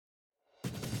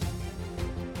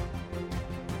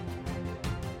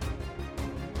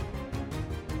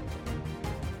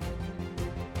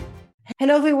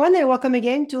Hello, everyone, and welcome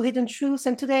again to Hidden Truths.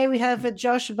 And today we have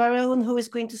Josh Baron, who is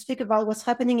going to speak about what's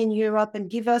happening in Europe and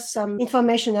give us some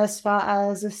information as far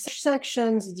as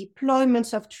sanctions,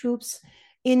 deployments of troops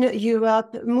in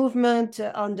Europe, movement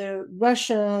on the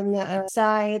Russian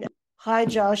side. Hi,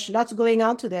 Josh. Lots going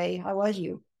on today. How are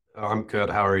you? I'm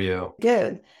good. How are you?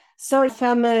 Good. So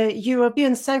from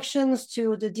European sanctions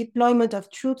to the deployment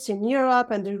of troops in Europe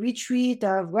and the retreat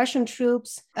of Russian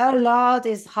troops, a lot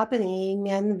is happening,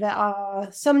 and there are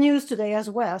some news today as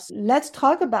well. So let's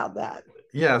talk about that.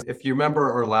 Yeah, if you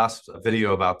remember our last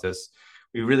video about this,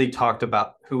 we really talked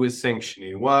about who is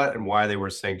sanctioning what and why they were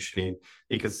sanctioning,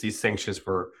 because these sanctions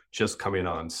were just coming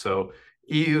on. So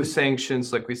EU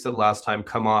sanctions, like we said last time,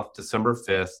 come off December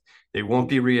 5th. They won't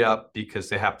be re-up because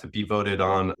they have to be voted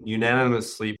on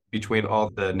unanimously between all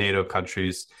the NATO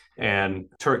countries, and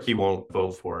Turkey won't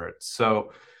vote for it.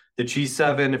 So the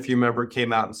G7, if you remember,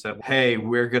 came out and said, hey,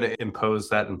 we're going to impose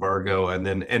that embargo. And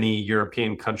then any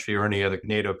European country or any other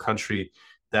NATO country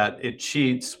that it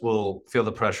cheats will feel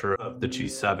the pressure of the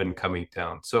G7 coming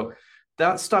down. So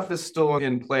that stuff is still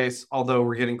in place, although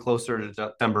we're getting closer to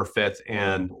December 5th,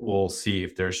 and we'll see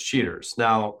if there's cheaters.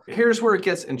 Now, here's where it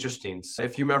gets interesting.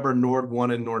 If you remember, Nord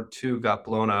 1 and Nord 2 got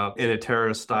blown up in a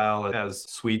terrorist style as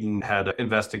Sweden had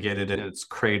investigated, and it's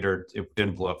cratered. It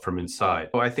didn't blow up from inside.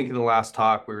 So I think in the last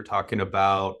talk, we were talking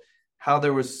about how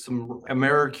there was some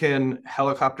American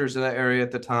helicopters in that area at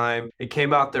the time. It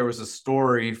came out there was a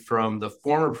story from the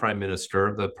former prime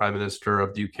minister, the prime minister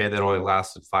of the UK, that only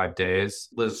lasted 5 days,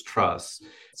 Liz Truss.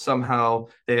 Somehow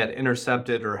they had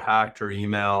intercepted or hacked her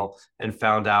email and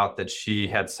found out that she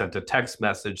had sent a text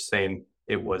message saying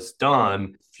it was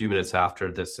done a few minutes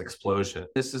after this explosion.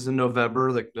 This is in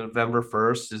November, like November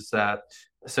 1st, is that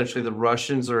essentially the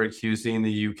Russians are accusing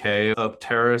the UK of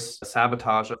terrorist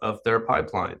sabotage of their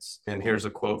pipelines. And here's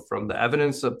a quote from the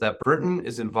evidence of that Britain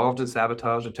is involved in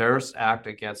sabotage, a terrorist act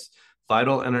against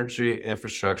vital energy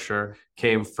infrastructure,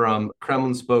 came from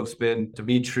Kremlin spokesman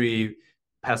Dmitry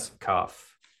Peskov,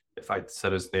 if I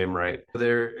said his name right.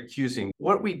 They're accusing.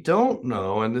 What we don't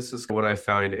know, and this is what I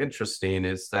find interesting,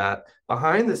 is that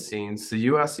behind the scenes, the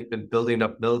US has been building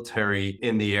up military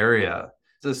in the area.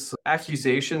 This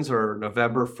accusations are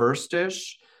November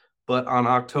 1st-ish, but on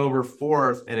October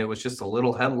 4th, and it was just a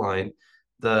little headline,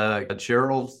 the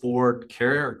Gerald Ford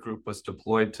carrier group was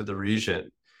deployed to the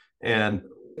region. And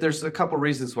there's a couple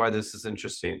reasons why this is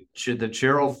interesting. The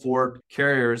Gerald Ford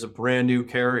carrier is a brand new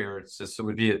carrier. It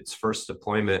would be its first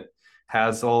deployment,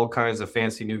 has all kinds of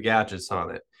fancy new gadgets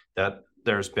on it that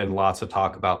there's been lots of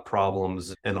talk about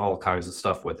problems and all kinds of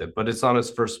stuff with it, but it's on its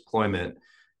first deployment.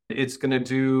 It's going to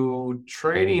do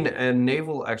training and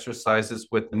naval exercises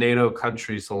with NATO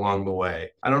countries along the way.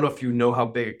 I don't know if you know how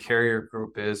big a carrier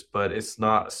group is, but it's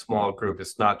not a small group.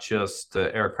 It's not just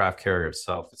the aircraft carrier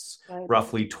itself. It's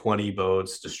roughly 20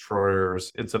 boats, destroyers.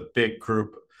 It's a big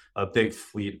group, a big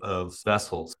fleet of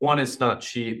vessels. One, it's not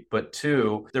cheap, but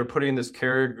two, they're putting this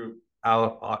carrier group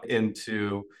out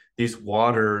into these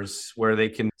waters where they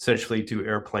can essentially do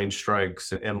airplane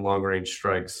strikes and long-range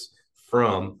strikes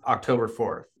from October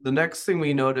 4th. The next thing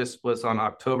we noticed was on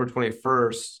October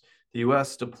 21st, the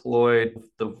US deployed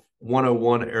the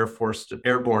 101 Air Force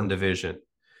Airborne Division.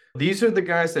 These are the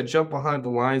guys that jump behind the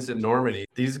lines in Normandy.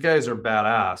 These guys are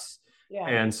badass. Yeah.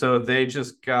 And so they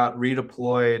just got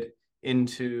redeployed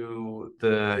into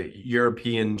the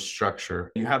European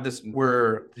structure. You have this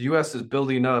where the US is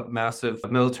building up massive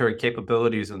military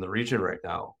capabilities in the region right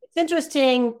now. It's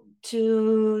interesting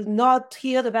to not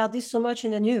hear about this so much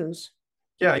in the news.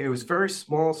 Yeah, it was very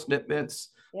small snippets.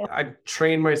 Yeah. I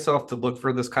trained myself to look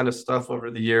for this kind of stuff over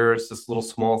the years. This little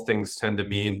small things tend to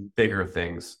mean bigger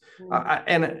things.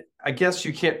 And I guess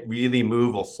you can't really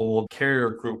move a whole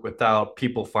carrier group without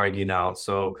people finding out.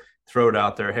 So throw it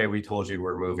out there. Hey, we told you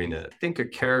we're moving it. I think a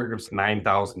carrier group's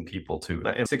 9,000 people too,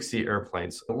 and 60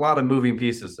 airplanes. A lot of moving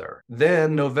pieces there.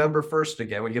 Then November 1st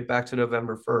again, we get back to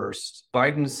November 1st.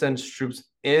 Biden sends troops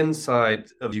inside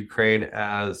of Ukraine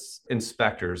as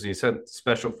inspectors. He sent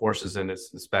special forces in as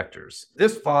inspectors.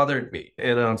 This bothered me,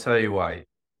 and I'll tell you why.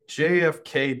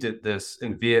 JFK did this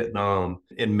in Vietnam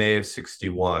in May of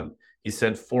 61. He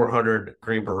sent 400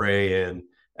 Green Beret in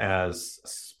as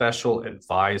special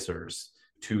advisors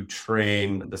to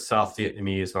train the South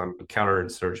Vietnamese on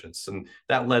counterinsurgents. And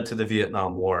that led to the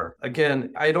Vietnam War.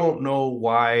 Again, I don't know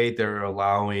why they're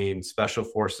allowing special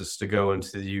forces to go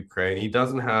into the Ukraine. He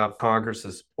doesn't have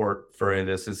Congress's support for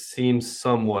this. It seems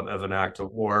somewhat of an act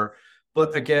of war.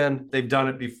 But again, they've done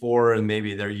it before, and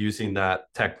maybe they're using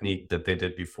that technique that they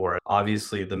did before.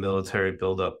 Obviously, the military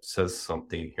buildup says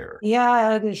something here.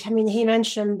 Yeah, I mean, he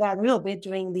mentioned that a little bit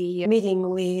during the meeting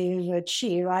with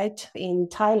Xi, right, in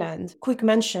Thailand. Quick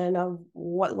mention of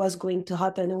what was going to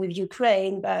happen with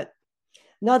Ukraine, but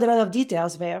not a lot of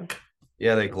details there.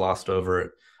 Yeah, they glossed over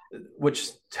it,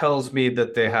 which tells me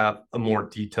that they have a more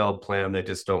detailed plan. They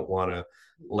just don't want to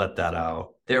let that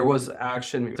out. There was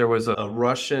action. There was a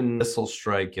Russian missile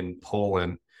strike in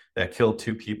Poland that killed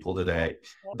 2 people today.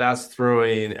 That's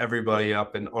throwing everybody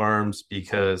up in arms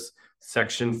because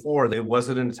Section 4, it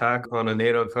wasn't an attack on a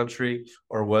NATO country,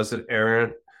 or was it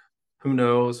errant? Who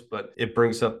knows? But it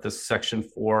brings up this Section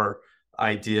 4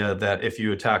 idea that if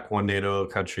you attack one NATO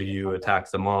country, you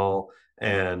attack them all.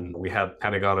 And we have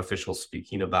Pentagon officials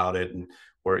speaking about it, and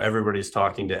where everybody's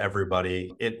talking to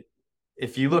everybody.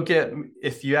 If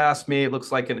you ask me, it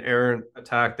looks like an errant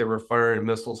attack. They were firing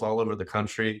missiles all over the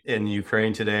country in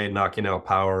Ukraine today, knocking out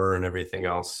power and everything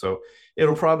else. So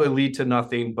it'll probably lead to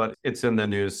nothing, but it's in the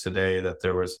news today that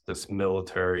there was this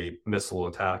military missile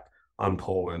attack on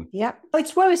Poland. Yeah,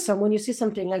 it's worrisome when you see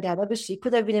something like that. Obviously, it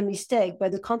could have been a mistake,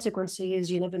 but the consequences,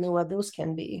 you never know what those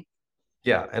can be.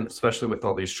 Yeah, and especially with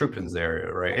all these troops in the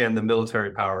area, right? And the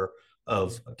military power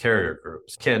of carrier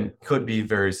groups could be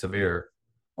very severe.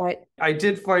 Right. I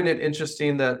did find it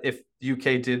interesting that if the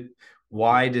UK did,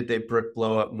 why did they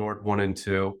blow up Nord 1 and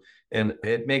 2? And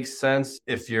it makes sense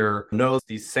if you know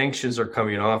these sanctions are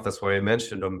coming off. That's why I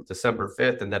mentioned them December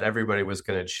 5th, and that everybody was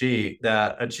going to cheat,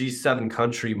 that a G7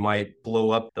 country might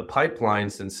blow up the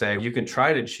pipelines and say, you can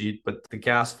try to cheat, but the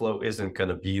gas flow isn't going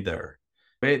to be there.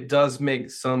 It does make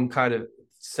some kind of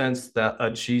sense that a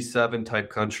G7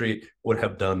 type country would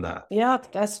have done that. Yeah,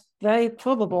 that's very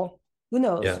probable. Who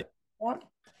knows? Yeah. Yeah.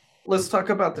 Let's talk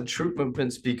about the troop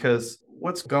movements, because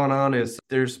what's gone on is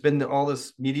there's been all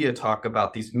this media talk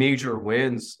about these major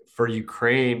wins for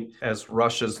Ukraine as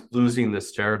Russia's losing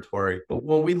this territory. But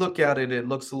when we look at it, it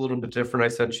looks a little bit different. I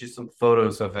sent you some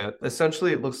photos of it.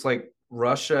 Essentially, it looks like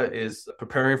Russia is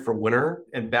preparing for winter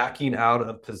and backing out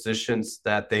of positions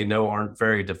that they know aren't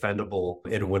very defendable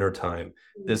in wintertime.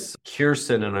 This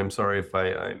Kherson, and I'm sorry if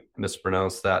I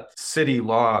mispronounced that, city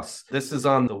loss. This is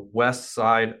on the west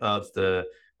side of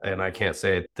and I can't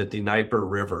say it, the Dnieper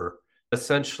River.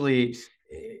 Essentially,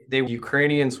 the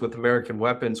Ukrainians with American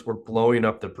weapons were blowing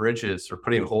up the bridges or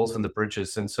putting holes in the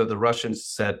bridges. And so the Russians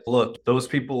said, look, those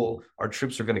people, our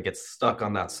troops are going to get stuck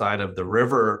on that side of the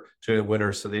river during the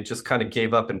winter. So they just kind of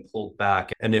gave up and pulled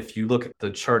back. And if you look at the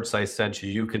charts I sent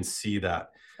you, you can see that.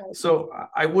 So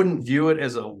I wouldn't view it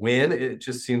as a win. It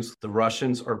just seems the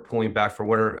Russians are pulling back for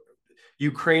winter.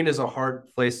 Ukraine is a hard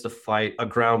place to fight a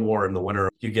ground war in the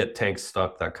winter. You get tanks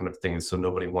stuck, that kind of thing. So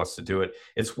nobody wants to do it.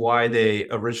 It's why they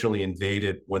originally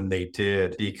invaded when they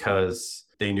did, because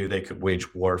they knew they could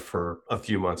wage war for a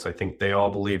few months. I think they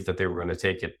all believed that they were going to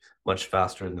take it much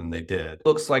faster than they did.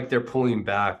 Looks like they're pulling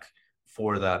back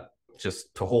for that,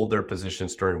 just to hold their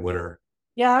positions during winter.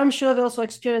 Yeah, I'm sure they're also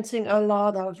experiencing a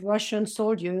lot of Russian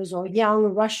soldiers or young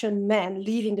Russian men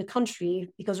leaving the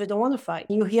country because they don't want to fight.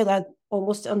 You hear that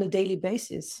almost on a daily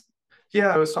basis.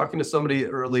 Yeah, I was talking to somebody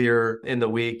earlier in the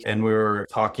week, and we were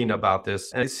talking about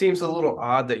this. And it seems a little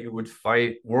odd that you would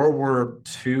fight World War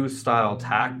II style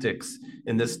tactics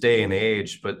in this day and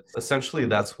age, but essentially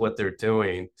that's what they're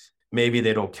doing. Maybe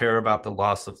they don't care about the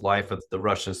loss of life of the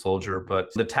Russian soldier, but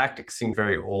the tactics seem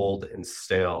very old and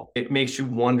stale. It makes you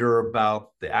wonder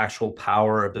about the actual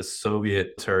power of the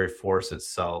Soviet military force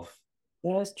itself.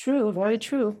 That's true. Very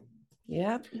true.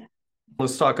 Yeah.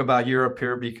 Let's talk about Europe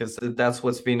here, because that's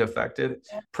what's being affected.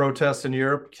 Protests in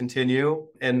Europe continue,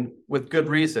 and with good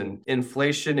reason.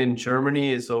 Inflation in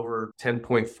Germany is over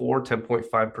 10.4,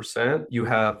 10.5%. You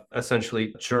have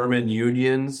essentially German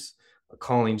unions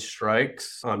calling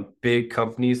strikes on big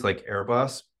companies like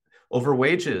Airbus over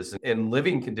wages and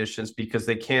living conditions because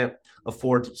they can't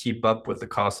afford to keep up with the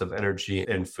cost of energy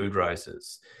and food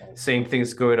rises. Same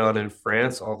thing's going on in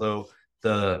France, although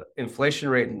the inflation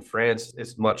rate in France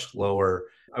is much lower.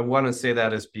 I want to say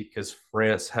that is because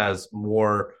France has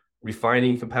more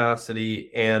refining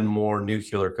capacity and more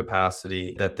nuclear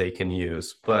capacity that they can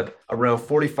use. But around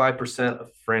 45%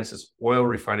 of France's oil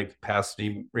refining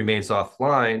capacity remains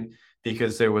offline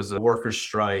because there was a workers'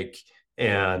 strike,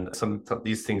 and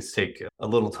these things take a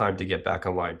little time to get back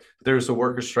online. There's a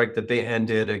workers' strike that they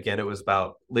ended. Again, it was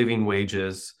about living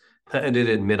wages. That ended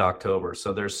in mid-October,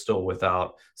 so they're still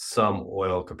without some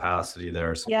oil capacity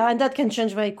there. Yeah, and that can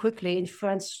change very quickly. In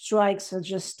France, strikes are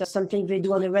just something they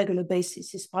do on a regular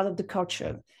basis. It's part of the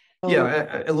culture.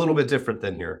 Yeah, a little bit different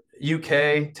than here.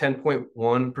 UK,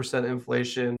 10.1%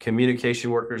 inflation.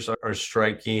 Communication workers are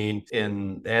striking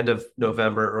in the end of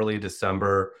November, early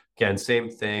December. Again, same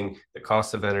thing. The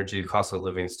cost of energy, the cost of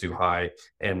living is too high,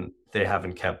 and they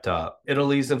haven't kept up.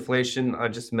 Italy's inflation, I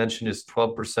just mentioned, is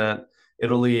 12%.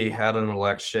 Italy had an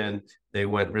election. They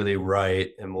went really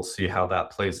right, and we'll see how that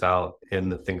plays out in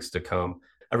the things to come.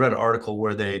 I read an article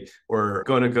where they were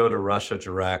going to go to Russia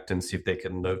direct and see if they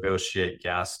can negotiate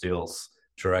gas deals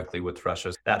directly with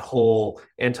Russia. That whole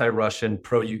anti-Russian,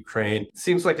 pro-Ukraine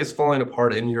seems like it's falling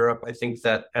apart in Europe. I think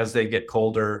that as they get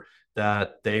colder,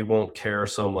 that they won't care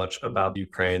so much about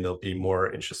Ukraine. They'll be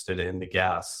more interested in the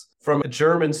gas. From a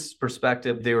German's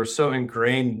perspective, they were so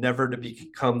ingrained never to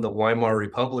become the Weimar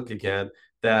Republic again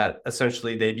that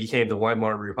essentially they became the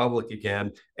Weimar Republic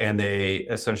again, and they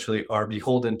essentially are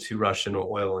beholden to Russian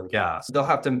oil and gas. They'll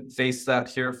have to face that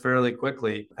here fairly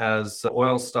quickly as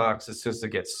oil stocks, as soon as it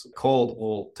gets cold,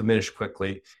 will diminish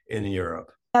quickly in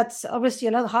Europe. That's obviously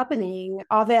a lot happening.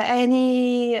 Are there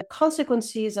any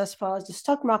consequences as far as the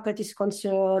stock market is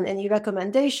concerned? Any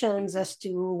recommendations as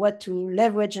to what to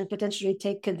leverage and potentially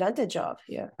take advantage of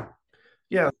here?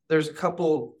 Yeah, there's a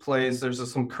couple plays.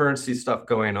 There's some currency stuff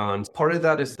going on. Part of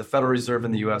that is the Federal Reserve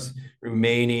in the US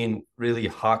remaining really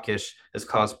hawkish has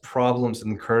caused problems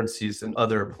in currencies in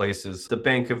other places. The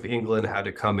Bank of England had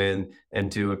to come in and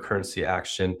do a currency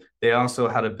action. They also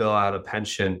had to bail out a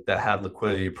pension that had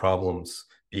liquidity problems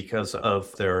because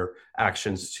of their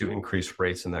actions to increase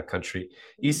rates in that country.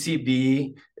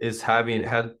 ECB is had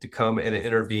to come and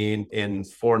intervene in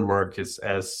foreign markets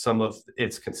as some of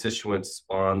its constituents'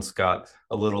 bonds got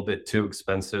a little bit too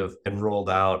expensive and rolled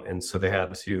out. And so they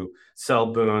had to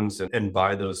sell bonds and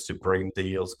buy those to bring the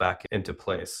yields back into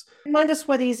place. Remind us,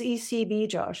 what is ECB,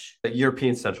 Josh? The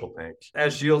European Central Bank.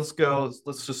 As yields go,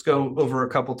 let's just go over a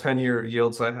couple 10-year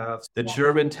yields I have. The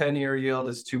German 10-year yield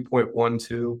is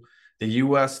 2.12. The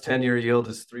US 10-year yield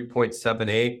is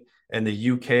 3.78, and the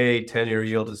UK 10-year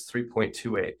yield is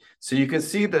 3.28. So you can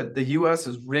see that the US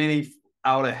is really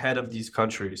out ahead of these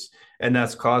countries, and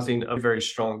that's causing a very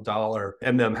strong dollar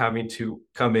and them having to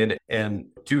come in and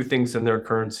do things in their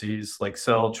currencies, like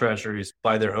sell treasuries,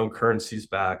 buy their own currencies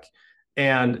back.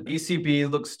 And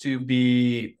ECB looks to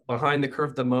be behind the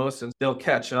curve the most, and they'll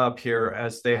catch up here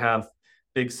as they have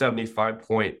big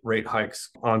 75-point rate hikes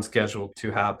on schedule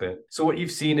to happen. So what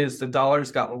you've seen is the dollar's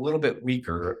gotten a little bit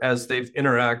weaker as they've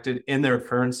interacted in their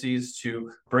currencies to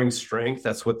bring strength.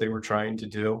 That's what they were trying to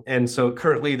do. And so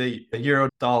currently the euro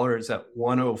dollar is at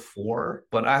 104,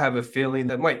 but I have a feeling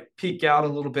that might peak out a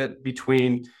little bit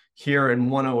between here and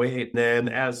 108. And then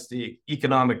as the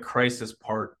economic crisis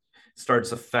part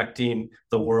starts affecting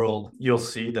the world, you'll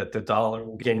see that the dollar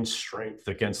will gain strength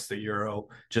against the euro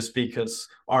just because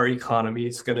our economy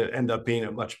is going to end up being in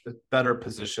a much better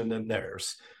position than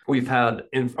theirs.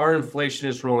 Our inflation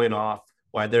is rolling off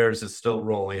while theirs is still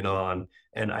rolling on.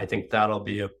 And I think that'll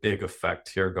be a big effect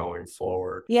here going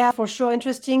forward. Yeah, for sure.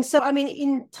 Interesting. So, I mean,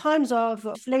 in times of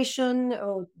inflation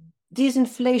or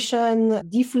disinflation,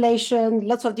 deflation,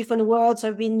 lots of different words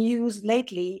have been used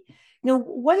lately.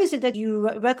 What is it that you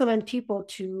recommend people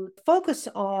to focus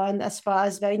on as far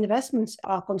as their investments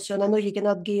are concerned? I know you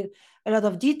cannot give a lot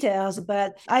of details,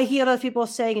 but I hear a lot of people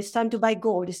saying it's time to buy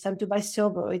gold, it's time to buy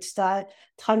silver, it's time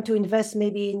to invest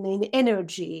maybe in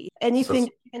energy. Anything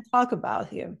you can talk about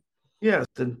here? Yeah,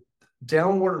 the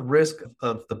downward risk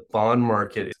of the bond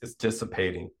market is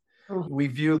dissipating. We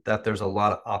view that there's a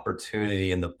lot of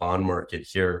opportunity in the bond market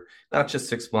here, not just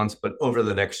 6 months, but over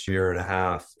the next year and a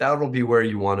half. That'll be where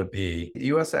you want to be. The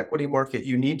US equity market,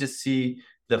 you need to see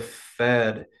the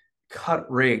Fed cut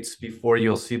rates before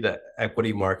you'll see the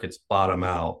equity markets bottom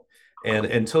out. And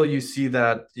until you see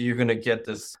that, you're going to get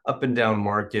this up and down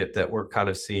market that we're kind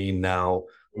of seeing now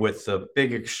with the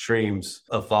big extremes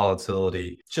of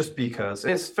volatility, just because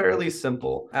it's fairly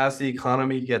simple. As the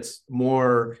economy gets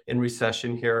more in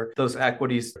recession here, those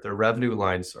equities, their revenue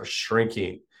lines are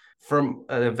shrinking. From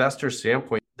an investor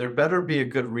standpoint, there better be a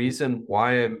good reason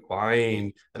why I'm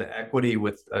buying an equity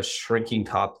with a shrinking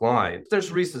top line.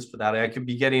 There's reasons for that. I could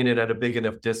be getting it at a big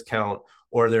enough discount,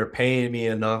 or they're paying me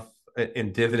enough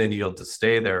in dividend yield to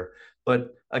stay there.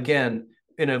 But again,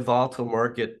 in a volatile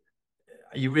market,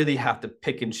 you really have to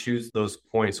pick and choose those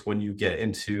points when you get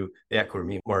into the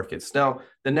equity markets. Now,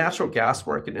 the natural gas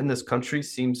market in this country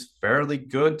seems fairly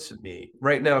good to me.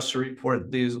 Right now,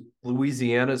 Shreveport,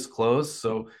 Louisiana's closed,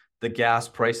 so the gas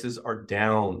prices are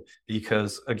down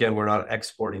because, again, we're not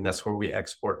exporting. That's where we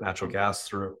export natural gas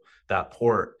through that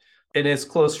port. It is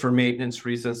closed for maintenance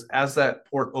reasons. As that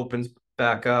port opens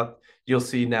back up, you'll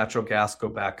see natural gas go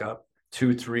back up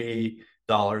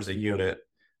 $2-3 a unit.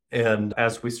 And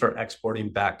as we start exporting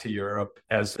back to Europe,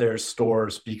 as their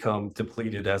stores become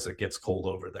depleted as it gets cold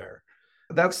over there.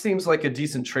 That seems like a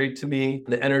decent trade to me.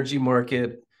 The energy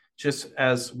market, just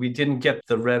as we didn't get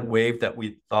the red wave that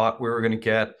we thought we were going to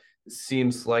get,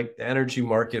 seems like the energy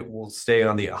market will stay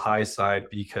on the high side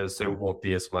because there won't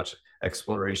be as much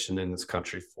exploration in this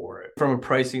country for it. From a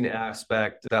pricing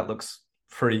aspect, that looks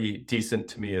pretty decent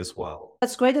to me as well.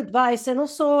 That's great advice. And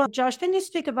also, Josh, can you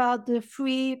speak about the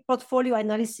free portfolio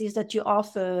analysis that you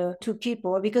offer to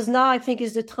people? Because now I think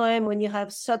is the time when you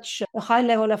have such a high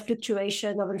level of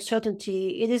fluctuation, of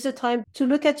uncertainty. It is a time to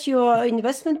look at your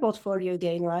investment portfolio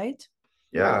again, right?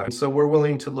 Yeah. So we're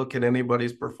willing to look at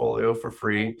anybody's portfolio for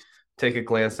free, take a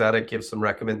glance at it, give some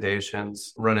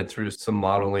recommendations, run it through some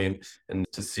modeling, and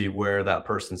to see where that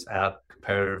person's at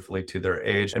comparatively to their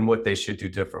age and what they should do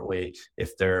differently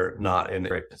if they're not in a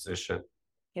great position.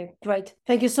 Okay, great.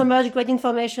 Thank you so much. Great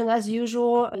information as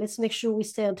usual. Let's make sure we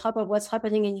stay on top of what's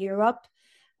happening in Europe,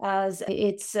 as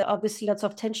it's obviously lots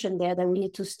of tension there that we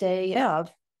need to stay aware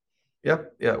of.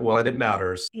 Yep. Yeah. Well, it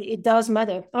matters. It does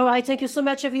matter. All right. Thank you so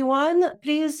much, everyone.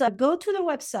 Please go to the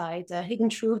website, Hidden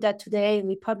Truth, that today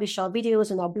we publish our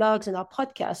videos and our blogs and our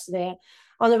podcasts there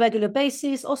on a regular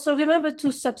basis. Also, remember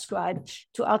to subscribe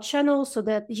to our channel so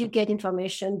that you get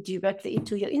information directly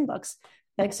into your inbox.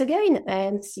 Thanks again,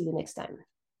 and see you next time.